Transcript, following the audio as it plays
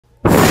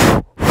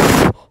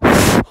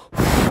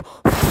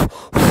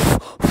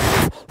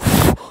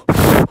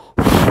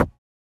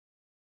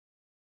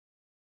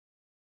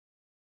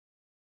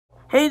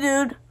Hey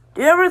dude,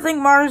 do you ever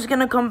think Mario's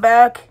gonna come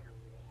back?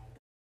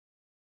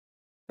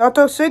 Not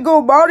a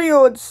single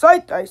Mario in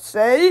sight, I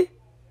say.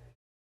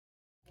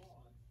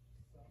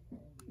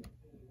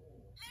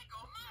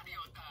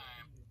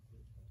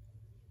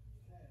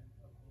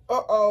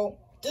 Uh-oh.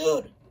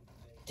 Dude,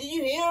 did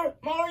you hear?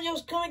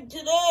 Mario's coming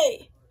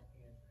today.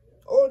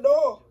 Oh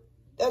no,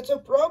 that's a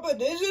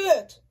problem, isn't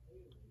it?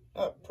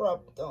 Not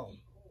problem.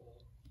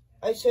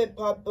 I said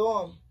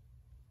problem.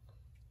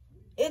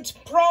 It's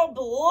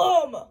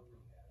problem.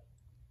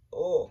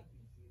 Oh.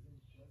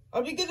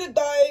 Are we gonna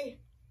die?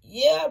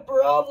 Yeah,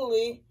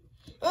 probably.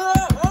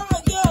 Oh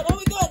my god, not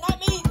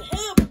me, him.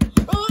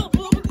 Oh,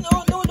 no,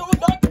 not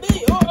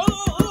me.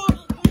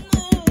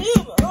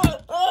 Him.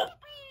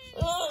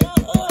 No,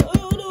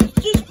 it's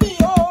just me.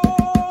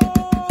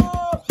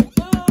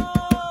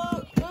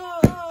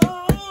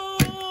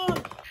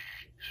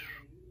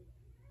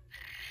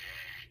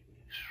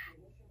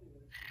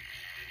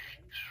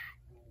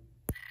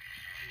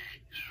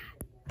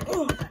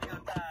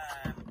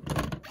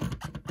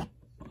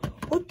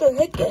 What the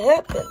heck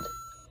happened?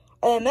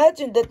 I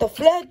imagined that the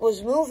flag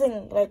was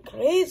moving like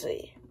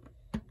crazy.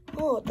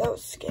 Oh, that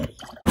was scary.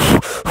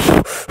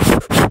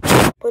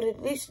 But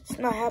at least it's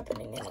not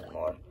happening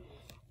anymore.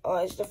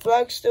 Is the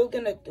flag still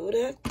gonna do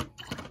that?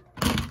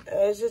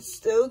 Is it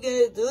still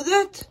gonna do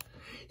that?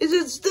 Is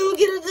it still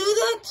gonna do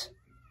that?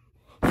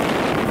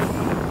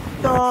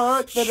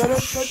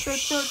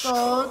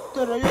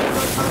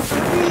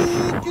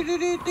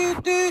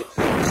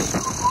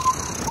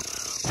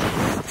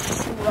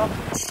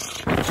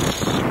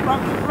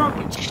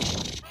 Rocket.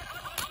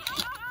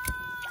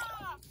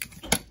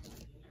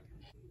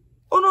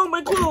 Oh no,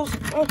 my clothes!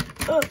 I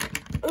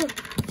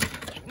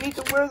need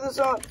to wear this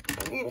on.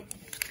 I need it.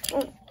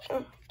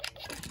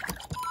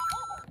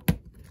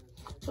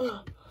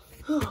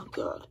 Oh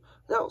god,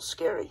 that was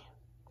scary.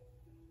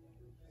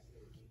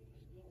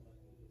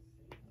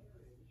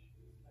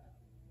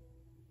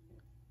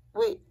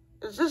 Wait,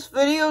 is this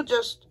video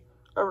just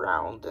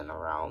around and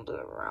around and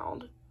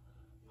around?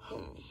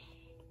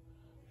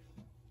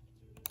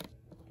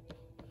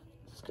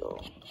 Let's go.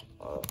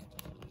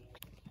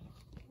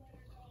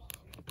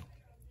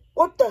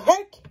 What the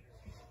heck?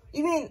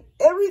 You mean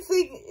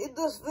everything in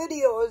this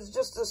video is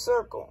just a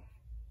circle?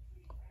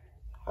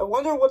 I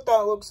wonder what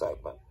that looks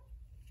like, but oh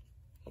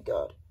my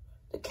god.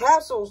 The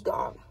castle's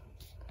gone.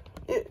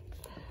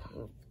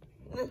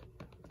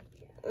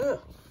 Oh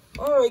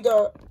my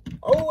god.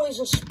 Always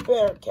a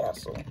spare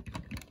castle.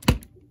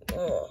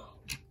 Oh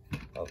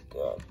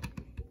god.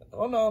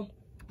 Hold on.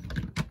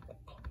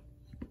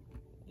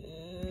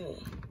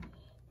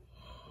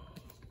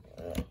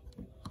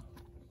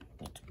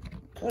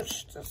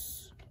 Push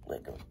this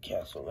Lego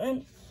castle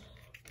in.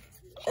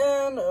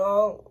 And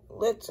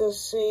let's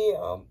just see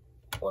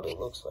what it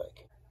looks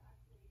like.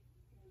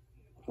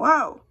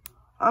 Wow,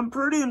 I'm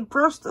pretty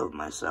impressed with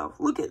myself.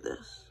 Look at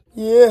this.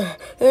 Yeah,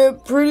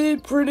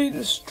 pretty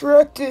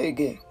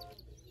distracting.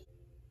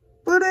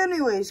 But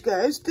anyways,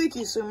 guys, thank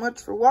you so much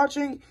for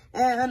watching,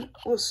 and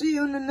we'll see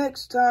you in the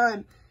next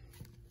time.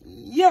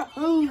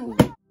 Yahoo!